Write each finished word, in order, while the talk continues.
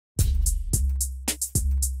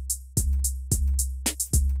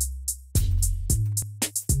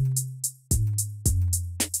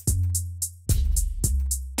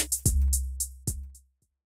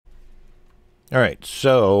All right,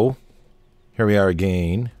 so here we are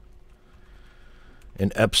again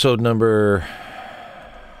in episode number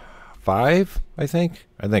 5, I think.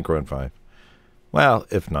 I think we're on 5. Well,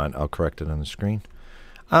 if not, I'll correct it on the screen.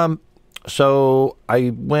 So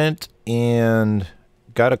I went and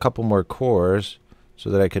got a couple more cores so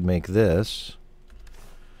that I could make this.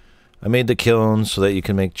 I made the kiln so that you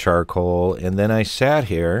can make charcoal, and then I sat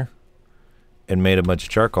here and made a bunch of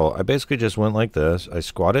charcoal. I basically just went like this. I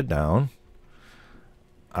squatted down.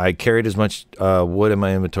 I carried as much wood in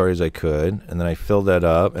my inventory as I could, and then I filled that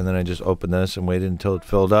up, and then I just opened this and waited until it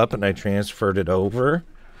filled up, and I transferred it over,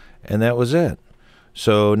 and that was it.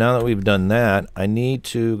 So now that we've done that, I need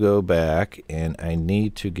to go back, and I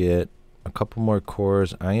need to get a couple more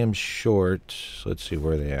cores. I am short. So let's see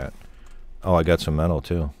where they at. Oh, I got some metal,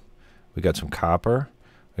 too. We got some copper.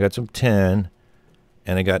 I got some tin.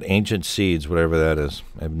 And I got ancient seeds, whatever that is.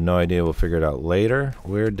 I have no idea. We'll figure it out later.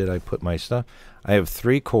 Where did I put my stuff? I have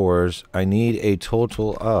 3 cores. I need a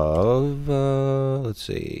total of, let's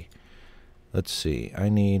see. Let's see. I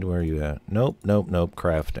need, where are you at? Nope, nope, nope.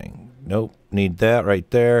 Crafting. Nope. Need that right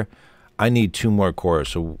there. I need 2 more cores.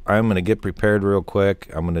 So I'm going to get prepared real quick.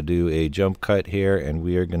 I'm going to do a jump cut here, and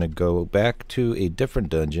we are going to go back to a different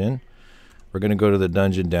dungeon. We're going to go to the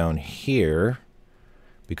dungeon down here,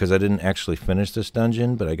 because I didn't actually finish this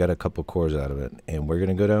dungeon, but I got a couple cores out of it. And we're going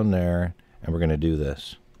to go down there, and we're going to do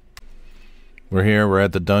this. We're here, we're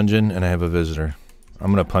at the dungeon, and I have a visitor.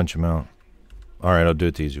 I'm going to punch him out. Alright, I'll do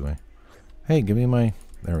it the easy way. Hey, give me my...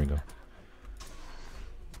 There we go.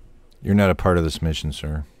 You're not a part of this mission,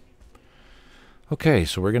 sir. Okay,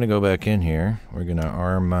 so we're going to go back in here. We're going to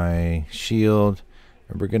arm my shield,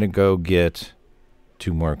 and we're going to go get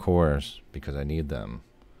 2 more cores, because I need them.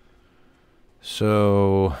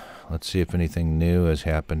 So, let's see if anything new has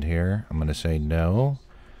happened here. I'm going to say no.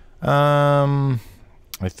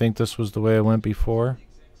 I think this was the way I went before.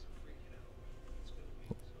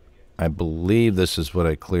 I believe this is what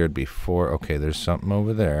I cleared before. Okay, there's something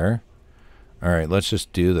over there. All right, let's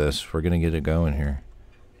just do this. We're going to get it going here.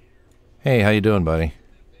 Hey, how you doing, buddy?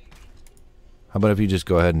 How about if you just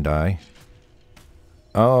go ahead and die?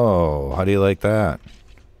 Oh, how do you like that?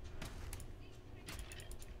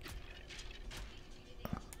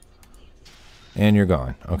 And you're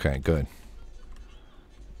gone. Okay, good.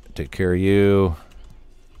 Take care of you.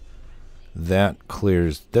 That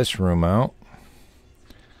clears this room out.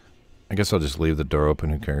 I guess I'll just leave the door open.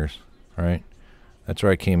 Who cares? All right. That's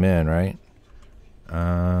where I came in, right?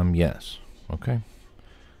 Yes. Okay.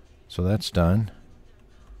 So that's done.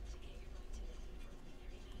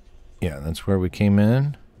 Yeah, that's where we came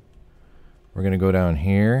in. We're going to go down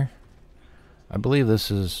here. I believe this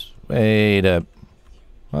is... Wait up.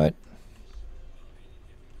 What?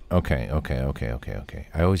 Okay.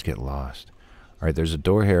 I always get lost. All right, there's a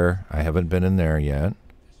door here. I haven't been in there yet.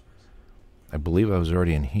 I believe I was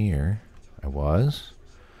already in here. I was.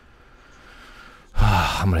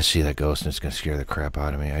 I'm going to see that ghost, and it's going to scare the crap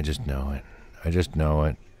out of me. I just know it. I just know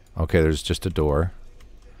it. Okay, there's just a door.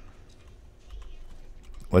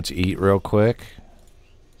 Let's eat real quick.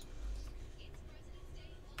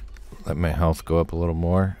 Let my health go up a little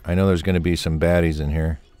more. I know there's going to be some baddies in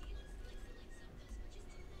here.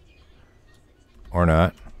 Or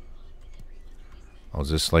not. Oh, is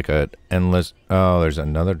this like a endless... Oh, there's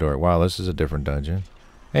another door. Wow, this is a different dungeon.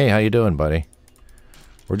 Hey, how you doing, buddy?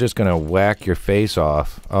 We're just going to whack your face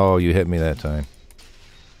off. Oh, you hit me that time.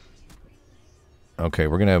 Okay,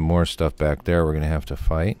 we're going to have more stuff back there we're going to have to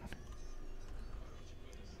fight.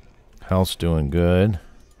 Health's doing good.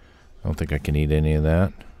 I don't think I can eat any of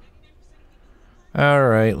that.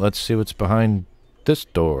 Alright, let's see what's behind this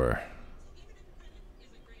door.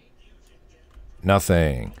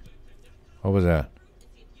 Nothing. What was that?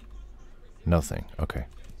 Nothing. Okay.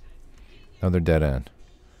 Another dead end.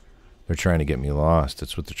 They're trying to get me lost.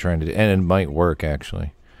 That's what they're trying to do. And it might work,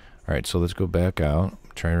 actually. Alright, so let's go back out.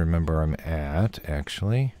 I'm trying to remember where I'm at,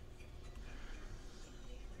 actually.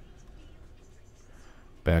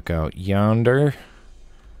 Back out yonder.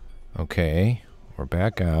 Okay. We're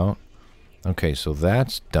back out. Okay, so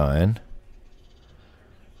that's done.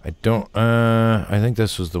 I don't... I think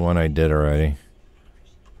this was the one I did already.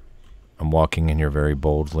 I'm walking in here very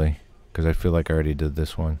boldly because I feel like I already did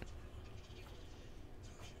this one.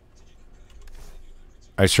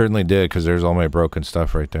 I certainly did because there's all my broken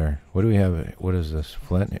stuff right there. What do we have? What is this?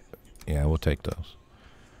 Flint? Yeah, we'll take those.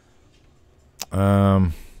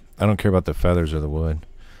 I don't care about the feathers or the wood.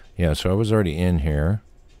 Yeah, so I was already in here.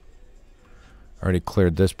 Already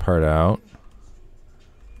cleared this part out.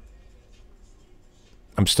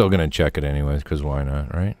 I'm still going to check it anyways because why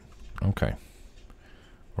not, right? Okay.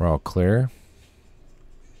 We're all clear.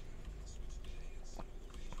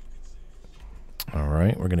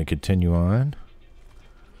 Alright, we're going to continue on.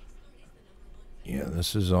 Yeah,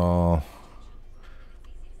 this is all...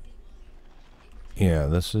 Yeah,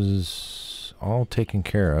 this is all taken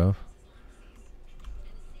care of.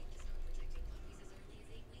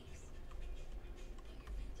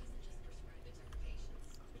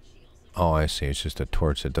 Oh, I see. It's just a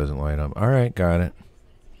torch that doesn't light up. Alright, got it.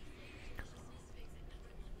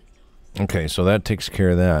 Okay, so that takes care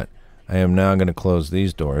of that. I am now going to close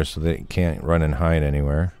these doors so they can't run and hide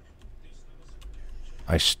anywhere.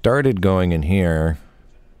 I started going in here.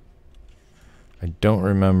 I don't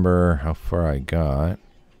remember how far I got.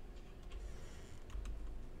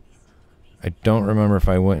 I don't remember if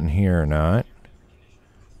I went in here or not.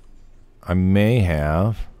 I may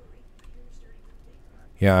have.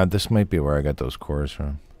 Yeah, this might be where I got those cores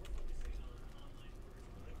from.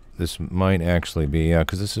 This might actually be, yeah,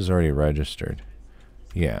 because this is already registered.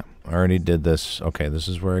 Yeah, I already did this. Okay, this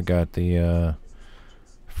is where I got the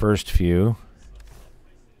first few.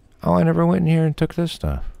 Oh, I never went in here and took this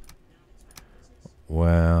stuff.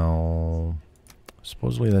 Well,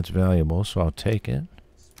 supposedly that's valuable, so I'll take it.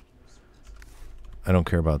 I don't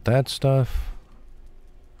care about that stuff.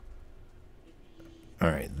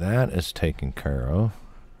 Alright, that is taken care of.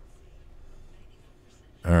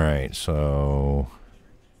 Alright, so...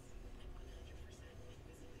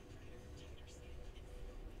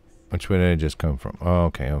 Which way did I just come from? Oh,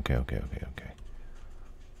 okay.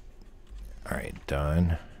 Alright,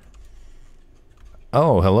 done.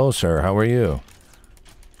 Oh, hello, sir. How are you?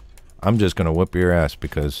 I'm just going to whip your ass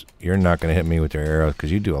because you're not going to hit me with your arrows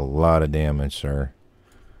because you do a lot of damage, sir.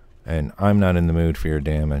 And I'm not in the mood for your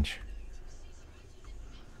damage.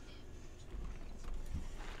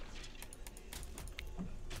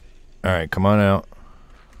 Alright, come on out.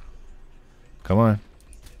 Come on.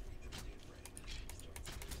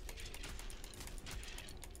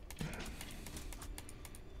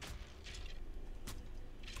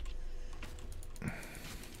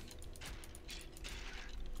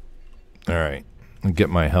 Alright, get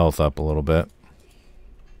my health up a little bit.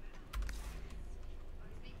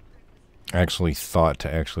 I actually thought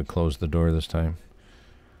to actually close the door this time.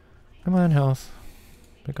 Come on, health.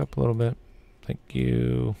 Pick up a little bit. Thank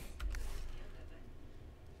you.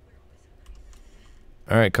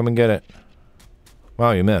 Alright, come and get it.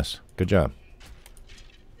 Wow, you missed. Good job.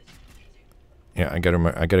 Yeah, I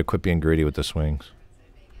gotta quit being greedy with the swings.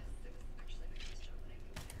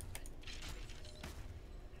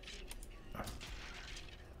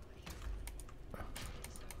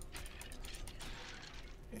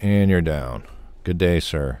 And you're down. Good day,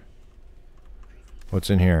 sir. What's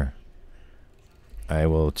in here? I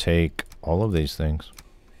will take all of these things.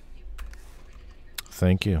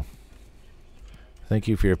 Thank you. Thank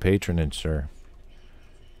you for your patronage, sir.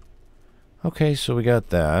 Okay, so we got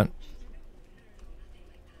that.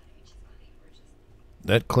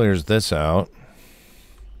 That clears this out.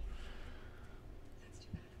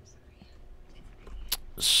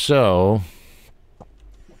 So...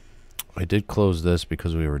 I did close this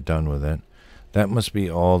because we were done with it. That must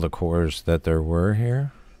be all the cores that there were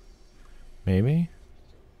here. Maybe?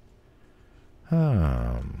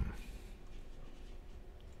 Yeah.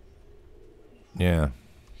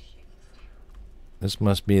 This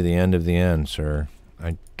must be the end of the end, sir.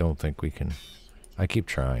 I don't think we can... I keep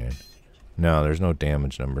trying. No, there's no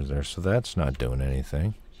damage numbers there, so that's not doing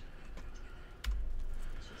anything.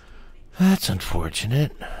 That's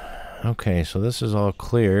unfortunate. Okay, so this is all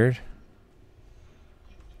cleared.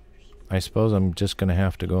 I suppose I'm just going to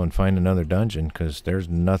have to go and find another dungeon because there's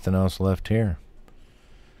nothing else left here.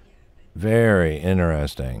 Very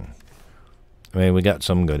interesting. I mean, we got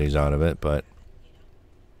some goodies out of it, but...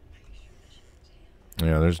 You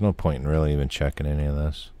know, there's no point in really even checking any of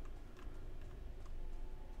this.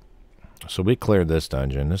 So we cleared this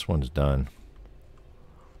dungeon. This one's done.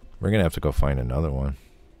 We're going to have to go find another one.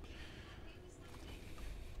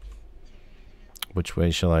 Which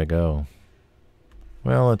way shall I go?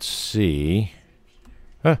 Well, let's see.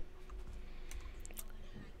 Huh.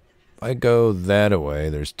 If I go that way,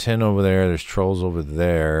 there's 10 over there, there's trolls over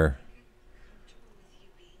there.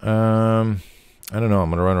 I don't know. I'm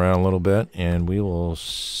going to run around a little bit, and we will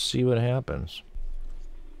see what happens.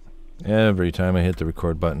 Every time I hit the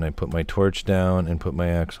record button, I put my torch down and put my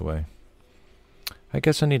axe away. I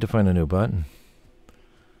guess I need to find a new button.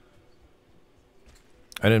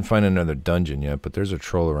 I didn't find another dungeon yet, but there's a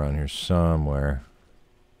troll around here somewhere.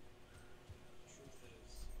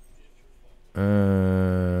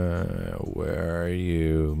 Where are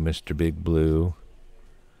you, Mr. Big Blue?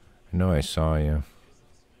 I know I saw you.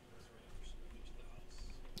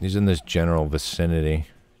 He's in this general vicinity.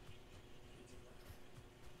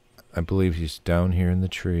 I believe he's down here in the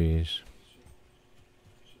trees.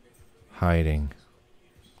 Hiding.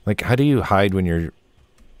 Like, how do you hide when you're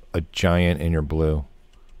a giant and you're blue?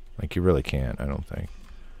 Like, you really can't, I don't think.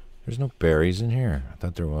 There's no berries in here. I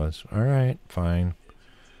thought there was. Alright, fine.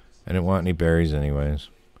 I didn't want any berries anyways.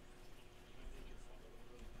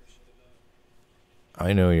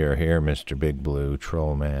 I know you're here, Mr. Big Blue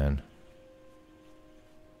Troll Man.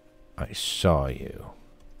 I saw you.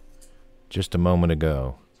 Just a moment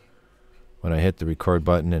ago. When I hit the record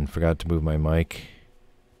button and forgot to move my mic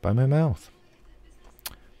by my mouth.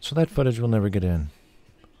 So that footage will never get in.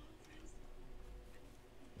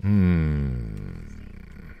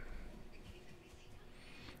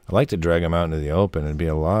 I'd like to drag him out into the open. It'd be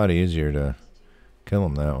a lot easier to kill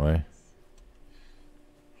him that way.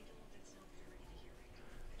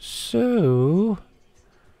 So,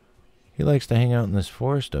 he likes to hang out in this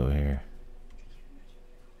forest over here.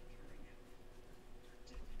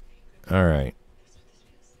 Alright.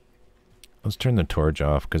 Let's turn the torch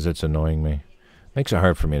off because it's annoying me. Makes it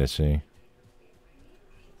hard for me to see.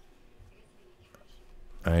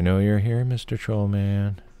 I know you're here, Mr.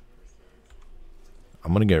 Trollman.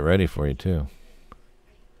 I'm gonna get ready for you too.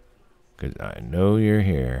 Because I know you're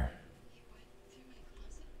here.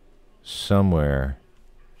 Somewhere.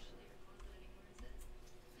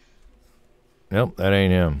 Nope, that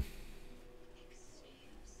ain't him.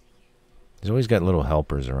 He's always got little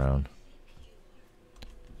helpers around.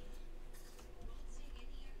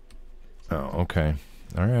 Oh, okay.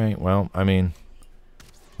 Alright, well, I mean,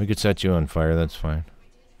 we could set you on fire, that's fine.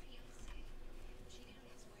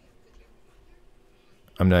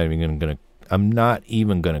 I'm not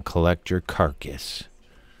even gonna collect your carcass.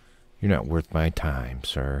 You're not worth my time,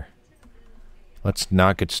 sir. Let's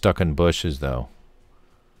not get stuck in bushes, though.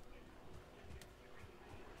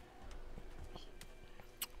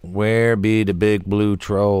 Where be the big blue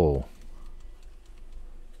troll?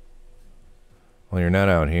 Well, you're not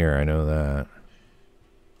out here, I know that.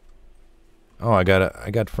 Oh, I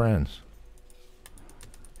got friends.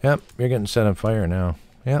 Yep, you're getting set on fire now.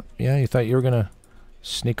 Yep, yeah, you thought you were gonna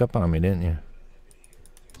sneak up on me, didn't you?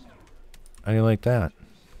 How do you like that?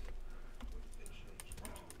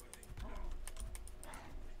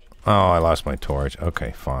 Oh, I lost my torch.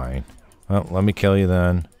 Okay, fine. Well, let me kill you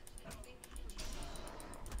then.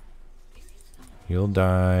 You'll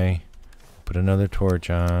die. Put another torch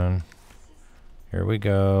on. Here we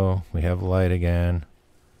go. We have light again.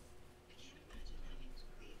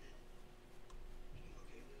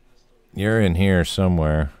 You're in here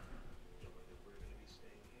somewhere.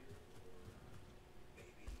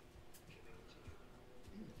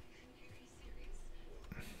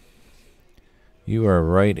 You are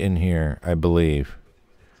right in here, I believe.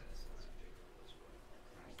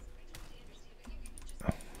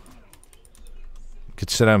 Could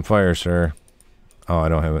set on fire, sir. Oh, I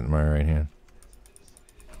don't have it in my right hand.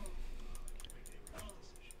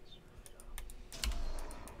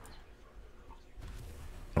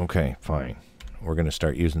 Okay, fine. We're going to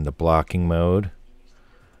start using the blocking mode.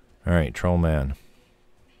 Alright, Troll Man.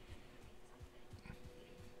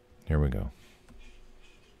 Here we go.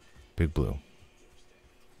 Big Blue.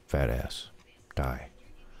 Fat ass. Die.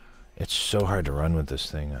 It's so hard to run with this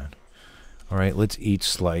thing on. Alright, let's eat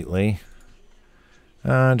slightly.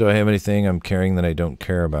 Do I have anything I'm carrying that I don't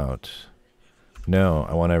care about? No,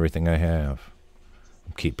 I want everything I have.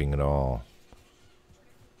 I'm keeping it all.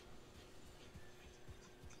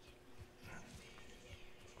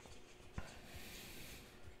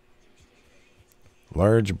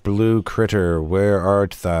 Large blue critter, where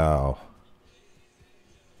art thou?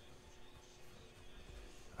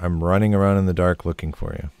 I'm running around in the dark looking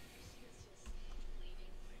for you.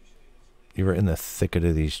 You were in the thicket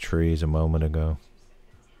of these trees a moment ago.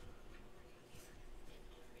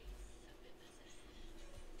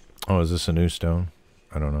 Oh, is this a new stone?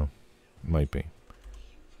 I don't know. Might be.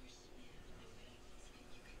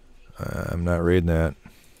 I'm not reading that.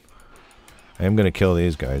 I am going to kill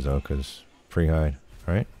these guys, though, because free hide.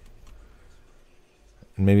 Alright?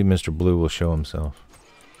 And maybe Mr. Blue will show himself.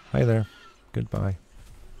 Hi there. Goodbye.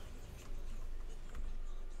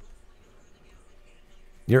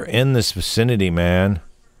 You're in this vicinity, man.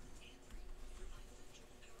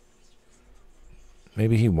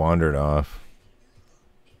 Maybe he wandered off.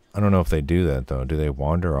 I don't know if they do that, though. Do they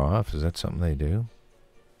wander off? Is that something they do?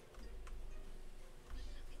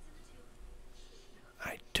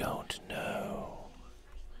 I don't know.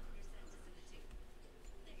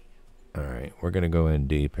 Alright, we're going to go in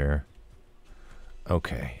deep here.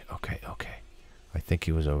 Okay. I think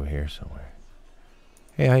he was over here somewhere.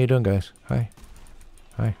 Hey, how you doing, guys? Hi.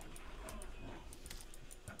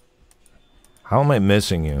 How am I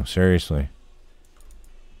missing you? Seriously.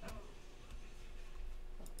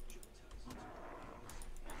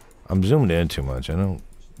 I'm zoomed in too much. I don't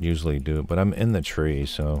usually do it, but I'm in the tree,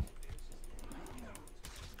 so...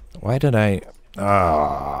 Why did I...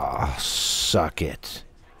 Ah, suck it.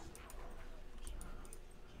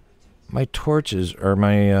 My torches, or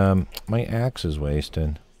my axe is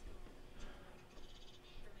wasted.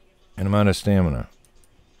 And I'm out of stamina.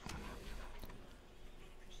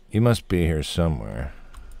 You must be here somewhere.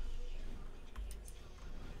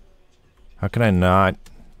 How can I not?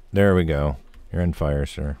 There we go. You're on fire,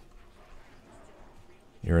 sir.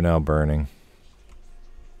 You're now burning.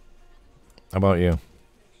 How about you?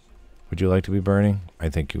 Would you like to be burning? I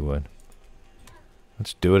think you would.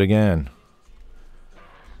 Let's do it again.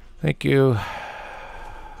 Thank you.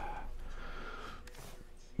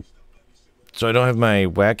 So I don't have my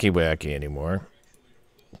wacky anymore.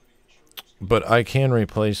 But I can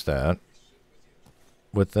replace that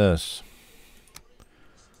with this.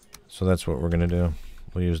 So that's what we're going to do.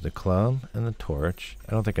 We'll use the club and the torch.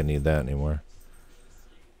 I don't think I need that anymore.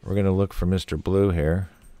 We're going to look for Mr. Blue here.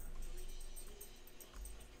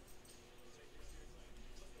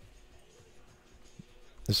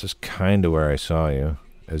 This is kind of where I saw you,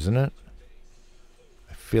 isn't it?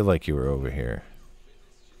 I feel like you were over here.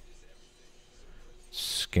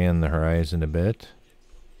 Scan the horizon a bit.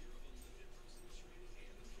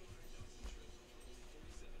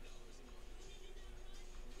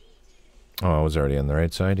 Oh, I was already on the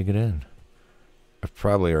right side to get in. I've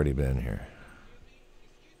probably already been here.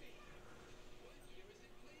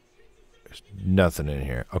 There's nothing in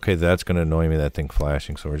here. Okay, that's going to annoy me, that thing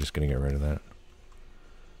flashing, so we're just going to get rid of that.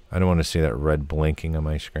 I don't want to see that red blinking on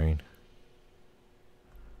my screen.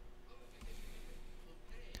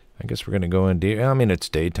 I guess we're going to go in deep. I mean, it's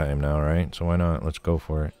daytime now, right? So why not? Let's go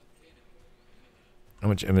for it. How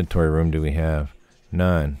much inventory room do we have?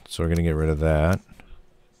 None. So we're going to get rid of that.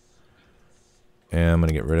 And I'm going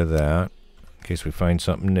to get rid of that in case we find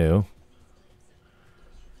something new.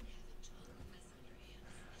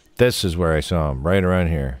 This is where I saw him, right around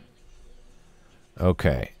here.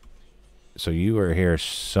 Okay. So you were here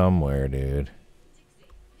somewhere, dude.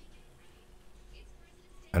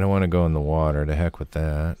 I don't want to go in the water. To heck with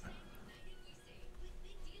that.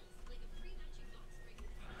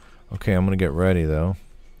 Okay, I'm going to get ready, though.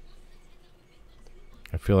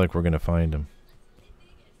 I feel like we're going to find him.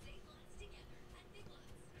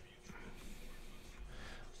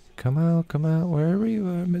 Come out, wherever you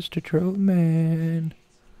are, Mr. Troll Man.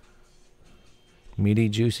 Meaty,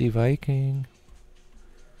 juicy Viking.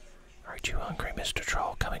 Aren't you hungry, Mr.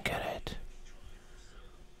 Troll? Come and get it.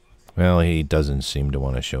 Well, he doesn't seem to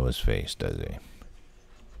want to show his face, does he?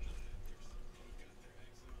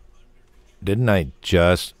 Didn't I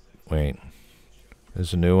just... Wait. Is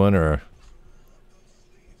this a new one, or...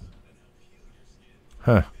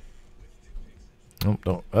 Huh.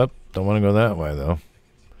 Oh, don't want to go that way, though.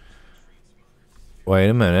 Wait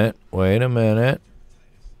a minute. Wait a minute.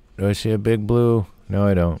 Do I see a big blue? No,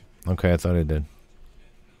 I don't. Okay, I thought I did.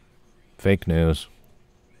 Fake news.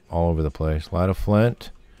 All over the place. A lot of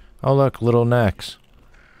flint. Oh, look, little necks.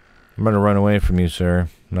 I'm going to run away from you, sir.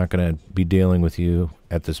 I'm not going to be dealing with you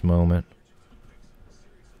at this moment.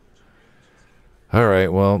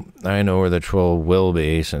 Alright, well, I know where the troll will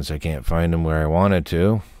be since I can't find him where I wanted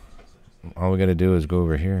to. All we got to do is go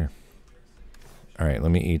over here. Alright,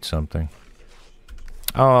 let me eat something.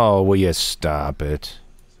 Oh, will you stop it?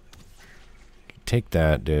 Take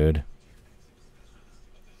that, dude.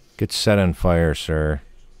 Get set on fire, sir.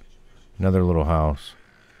 Another little house.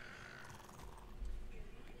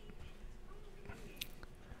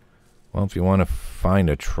 Well, if you want to find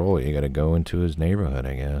a troll, you got to go into his neighborhood,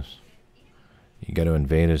 I guess. You got to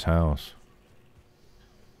invade his house.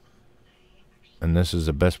 And this is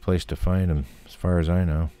the best place to find him, as far as I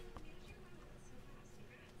know.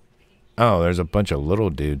 Oh, there's a bunch of little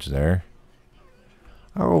dudes there.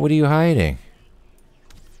 Oh, what are you hiding?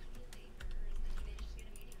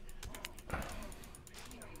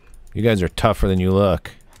 You guys are tougher than you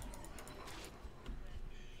look.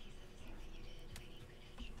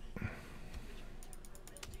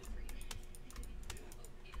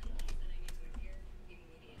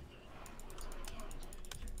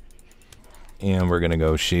 And we're gonna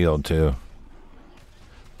go shield too.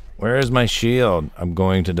 Where is my shield? I'm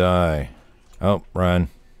going to die. Oh, run.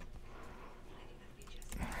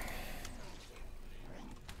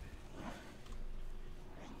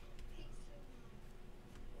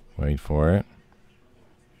 Wait for it.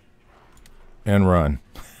 And run.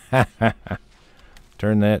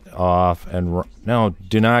 Turn that off and no,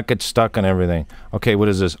 do not get stuck on everything. Okay, what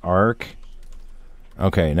is this? Arc?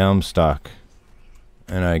 Okay, now I'm stuck.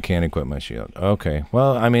 And I can't equip my shield. Okay.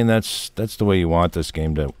 Well, I mean, that's the way you want this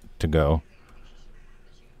game to go.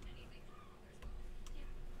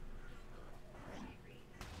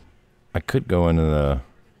 I could go into the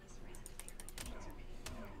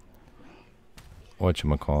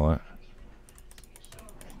whatchamacallit.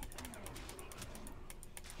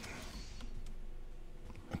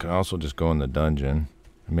 I could also just go in the dungeon.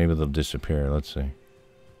 Maybe they'll disappear. Let's see.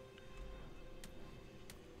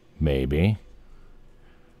 Maybe.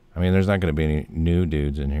 I mean, there's not going to be any new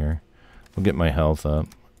dudes in here. We'll get my health up.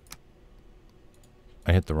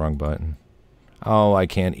 I hit the wrong button. Oh, I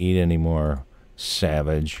can't eat anymore.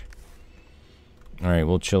 Savage. Alright,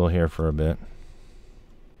 we'll chill here for a bit.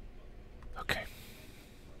 Okay.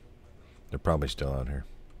 They're probably still out here.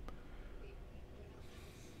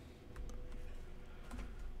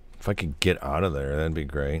 If I could get out of there, that'd be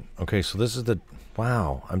great. Okay, so this is the...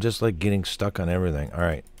 Wow, I'm just like getting stuck on everything.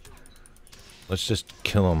 Alright. Let's just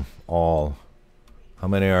kill them all. How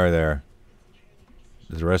many are there?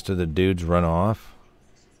 Did the rest of the dudes run off?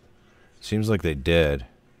 Seems like they did.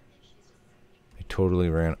 They totally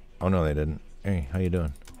ran... Oh, no, they didn't. Hey, how you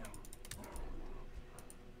doing?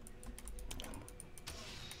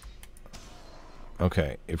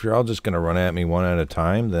 Okay, if you're all just going to run at me one at a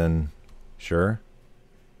time, then sure.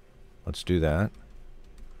 Let's do that.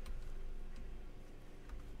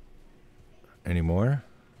 Any more?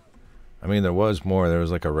 I mean, there was more. There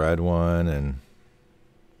was like a red one and...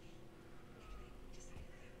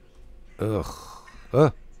 Ugh.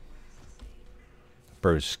 Ugh.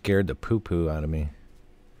 Bird scared the poo-poo out of me.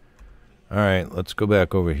 Alright, let's go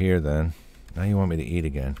back over here then. Now you want me to eat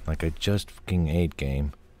again. Like I just fucking ate,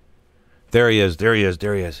 game. There he is, there he is,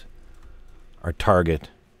 there he is. Our target.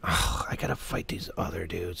 Ugh, I gotta fight these other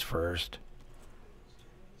dudes first.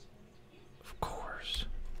 Of course.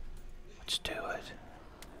 Let's do it.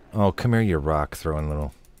 Oh, come here, you rock throwing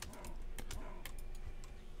little...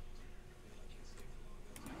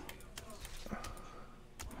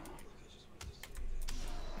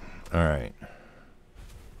 Alright.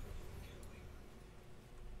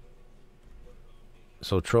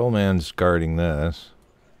 So Trollman's guarding this.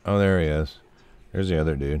 Oh, there he is. There's the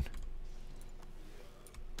other dude.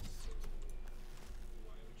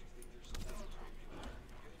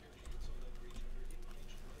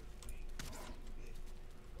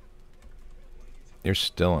 You're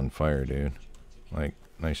still on fire, dude. Like,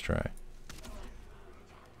 nice try.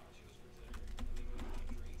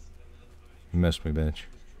 You missed me, bitch.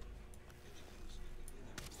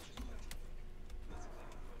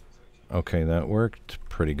 Okay, that worked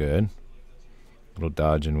pretty good. Little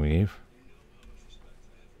dodge and weave.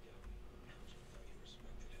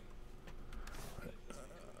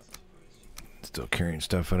 Still carrying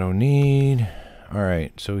stuff I don't need.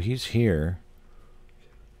 Alright, so he's here.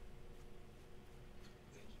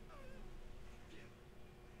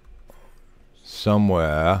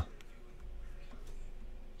 Somewhere.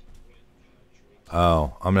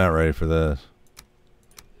 Oh, I'm not ready for this.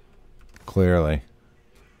 Clearly.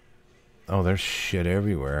 Oh, there's shit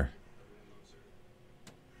everywhere.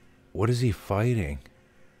 What is he fighting?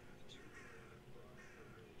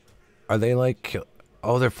 Are they like...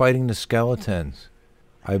 Oh, they're fighting the skeletons.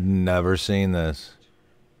 I've never seen this.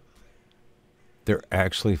 They're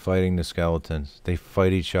actually fighting the skeletons. They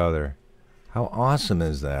fight each other. How awesome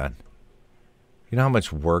is that? You know how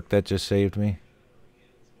much work that just saved me?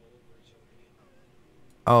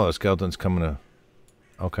 Oh, the skeleton's coming to...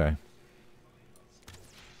 Okay.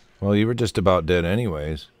 Well, you were just about dead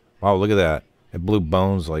anyways. Wow, look at that. It blew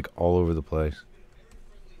bones like all over the place.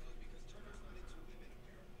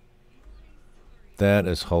 That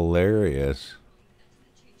is hilarious.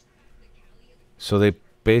 So they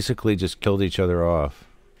basically just killed each other off.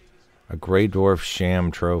 A Grey Dwarf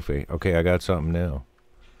sham trophy. Okay, I got something new.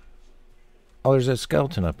 Oh, there's that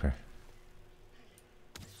skeleton up here.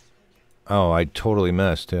 Oh, I totally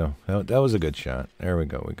missed, too. That was a good shot. There we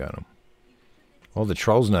go, we got him. Well, the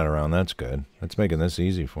troll's not around. That's good. That's making this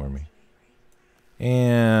easy for me.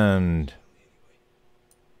 And...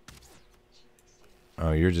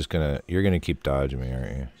 Oh, you're gonna keep dodging me,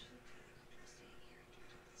 aren't you?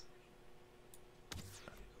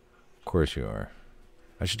 Of course you are.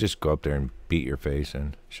 I should just go up there and beat your face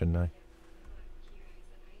in, shouldn't I?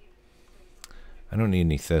 I don't need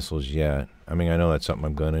any thistles yet. I mean, I know that's something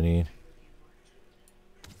I'm gonna need.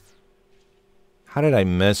 How did I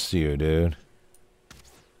miss you, dude?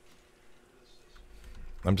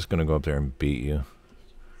 I'm just gonna go up there and beat you.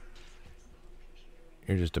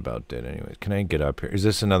 You're just about dead anyways. Can I get up here? Is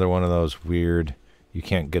this another one of those weird you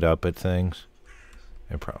can't get up at things?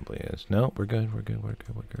 It probably is. No, we're good, we're good, we're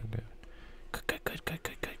good, we're good, good. Good, good, good, good,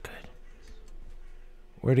 good, good, good.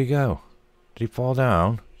 Where'd he go? Did he fall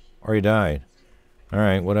down? Or he died?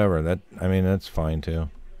 Alright, whatever. I mean, that's fine too.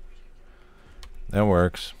 That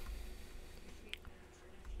works.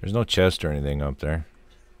 There's no chest or anything up there.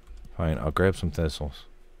 Fine, I'll grab some thistles.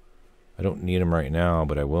 I don't need them right now,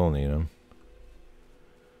 but I will need them.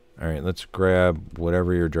 Alright, let's grab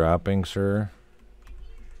whatever you're dropping, sir.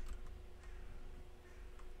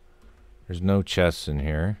 There's no chests in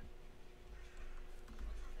here.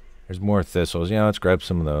 There's more thistles. Yeah, let's grab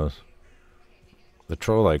some of those. The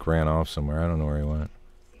troll, like, ran off somewhere. I don't know where he went.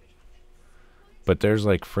 But there's,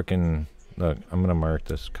 like, frickin'... Look, I'm gonna mark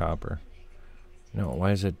this copper. No,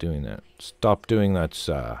 why is it doing that? Stop doing that,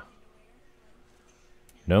 sir.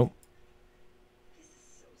 Nope.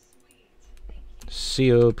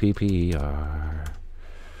 C-O-P-P-R.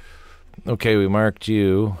 Okay, we marked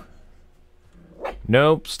you.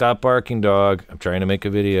 Nope, stop barking, dog. I'm trying to make a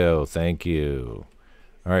video. Thank you.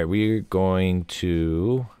 Alright, we're going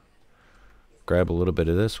to grab a little bit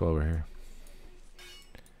of this while we're here.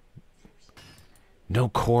 No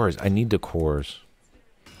cores. I need the cores.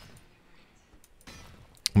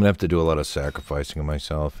 I'm going to have to do a lot of sacrificing of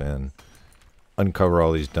myself and uncover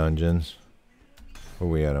all these dungeons. Where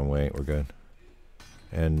we at on weight? We're good.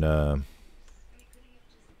 And, I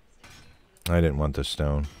didn't want the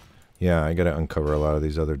stone. Yeah, I got to uncover a lot of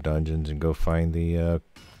these other dungeons and go find the,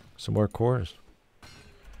 some more cores.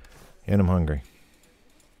 And I'm hungry.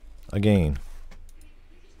 Again.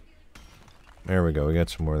 There we go. We got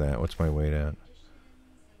some more of that. What's my weight at?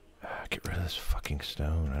 Get rid of this fucking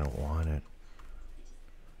stone. I don't want it.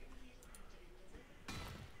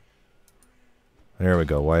 There we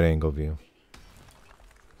go. Wide angle view.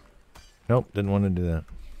 Nope. Didn't want to do that.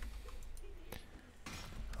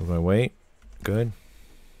 How's my weight? Good.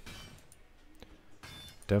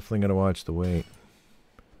 Definitely going to watch the weight.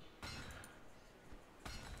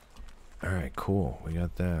 Alright, cool. We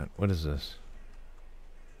got that. What is this?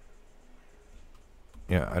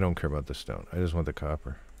 Yeah, I don't care about the stone. I just want the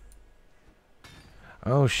copper.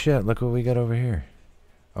 Oh shit, look what we got over here.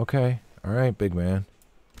 Okay. Alright, big man.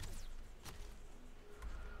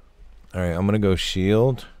 Alright, I'm gonna go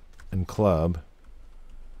shield and club.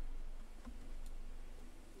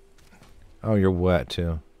 Oh, you're wet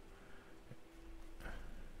too.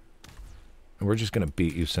 And we're just gonna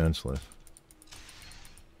beat you senseless.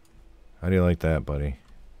 How do you like that, buddy?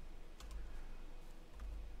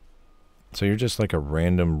 So you're just like a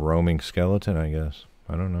random roaming skeleton, I guess.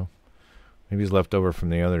 I don't know. Maybe he's left over from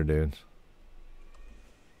the other dudes.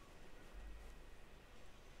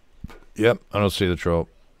 Yep, I don't see the troll.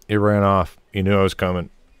 He ran off. He knew I was coming.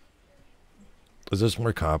 Is this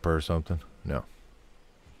more copper or something? No.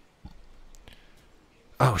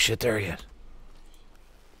 Oh shit, there he is.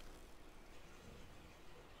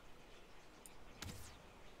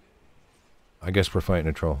 I guess we're fighting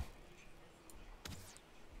a troll.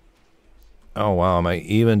 Oh wow, am I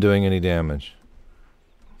even doing any damage?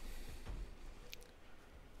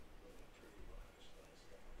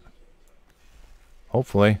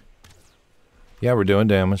 Hopefully. Yeah, we're doing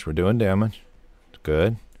damage. We're doing damage. It's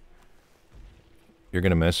good. You're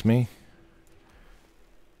gonna miss me?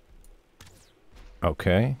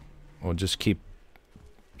 Okay. We'll just keep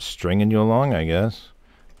stringing you along, I guess.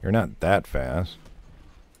 You're not that fast.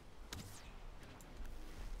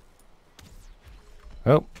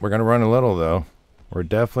 Oh, we're gonna run a little, though. We're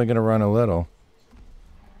definitely gonna run a little.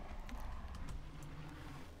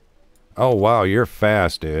 Oh, wow, you're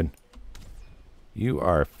fast, dude. You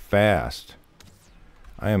are fast.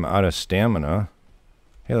 I am out of stamina.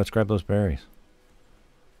 Hey, let's grab those berries.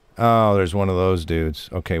 Oh, there's one of those dudes.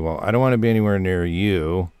 Okay, well, I don't want to be anywhere near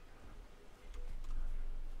you.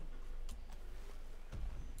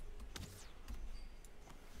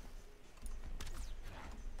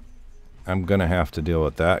 I'm gonna have to deal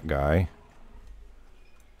with that guy.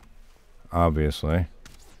 Obviously.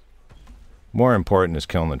 More important is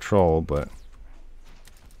killing the troll, but...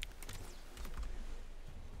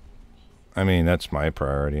 I mean, that's my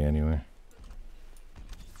priority anyway.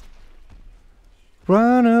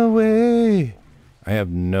 Run away! I have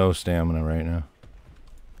no stamina right now.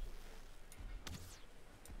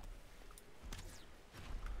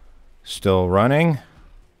 Still running.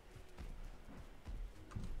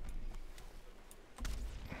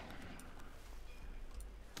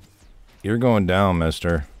 You're going down,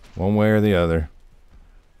 mister. One way or the other.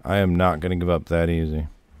 I am not going to give up that easy.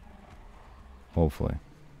 Hopefully.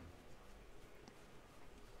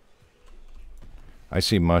 I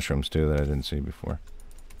see mushrooms too that I didn't see before.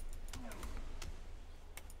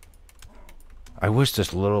 I wish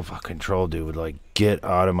this little fucking troll dude would like get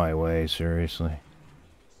out of my way, seriously.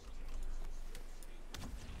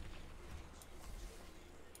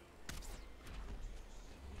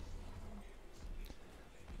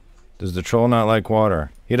 Does the troll not like water?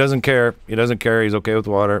 He doesn't care. He doesn't care. He's okay with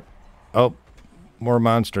water. Oh, more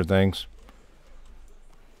monster things.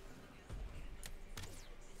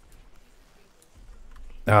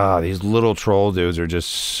 Ah, these little troll dudes are just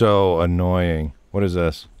so annoying. What is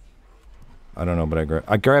this? I don't know, but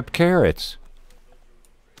I grabbed carrots.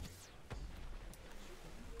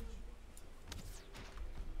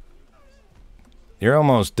 You're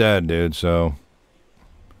almost dead, dude, so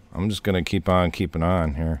I'm just gonna keep on keeping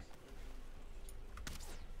on here.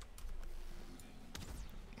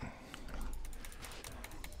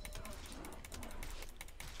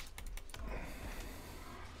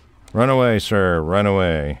 Run away, sir. Run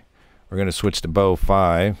away. We're going to switch to bow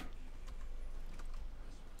 5.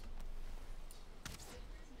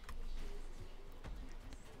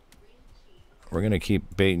 We're going to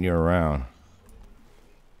keep baiting you around.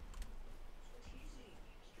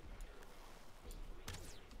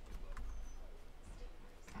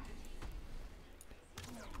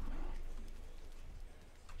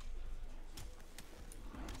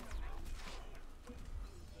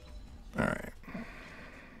 All right.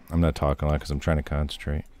 I'm not talking a lot because I'm trying to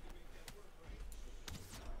concentrate.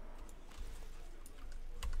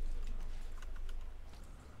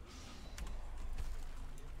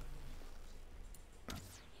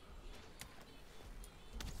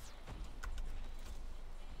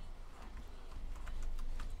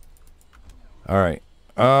 All right.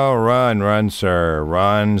 Oh, run, sir.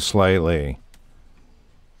 Run slightly.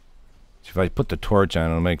 See, if I put the torch on,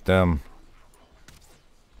 it'll make them...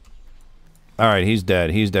 Alright, he's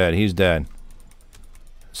dead. He's dead. He's dead.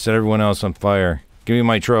 Set everyone else on fire. Give me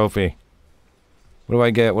my trophy. What do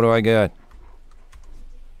I get? What do I get?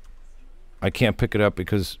 I can't pick it up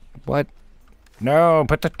because... What? No,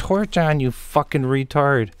 put the torch on, you fucking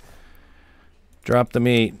retard. Drop the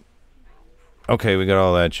meat. Okay, we got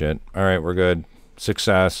all that shit. Alright, we're good.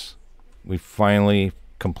 Success. We finally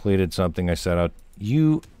completed something I set out.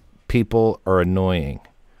 You people are annoying.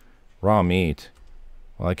 Raw meat.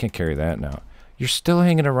 Well, I can't carry that now. You're still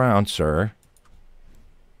hanging around, sir.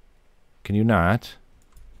 Can you not?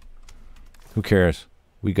 Who cares?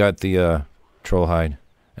 We got the troll hide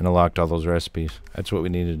and unlocked all those recipes. That's what we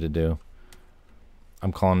needed to do.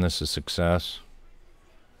 I'm calling this a success.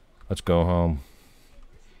 Let's go home.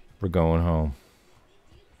 We're going home.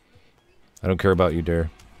 I don't care about you, deer.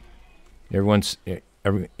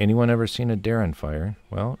 Anyone ever seen a deer on fire?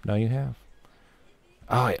 Well, now you have.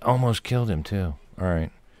 Oh, I almost killed him, too.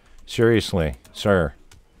 Alright. Seriously, sir.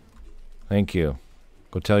 Thank you.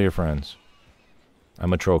 Go tell your friends.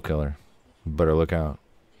 I'm a troll killer. Better look out.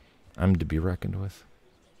 I'm to be reckoned with.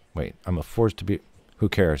 Wait, I'm a force to be... Who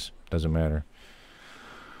cares? Doesn't matter.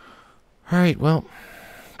 Alright, well.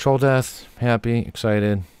 Troll death. Happy.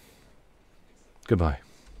 Excited. Goodbye.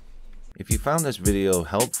 If you found this video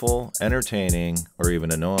helpful, entertaining, or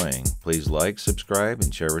even annoying, please like, subscribe,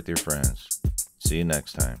 and share with your friends. See you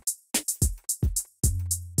next time.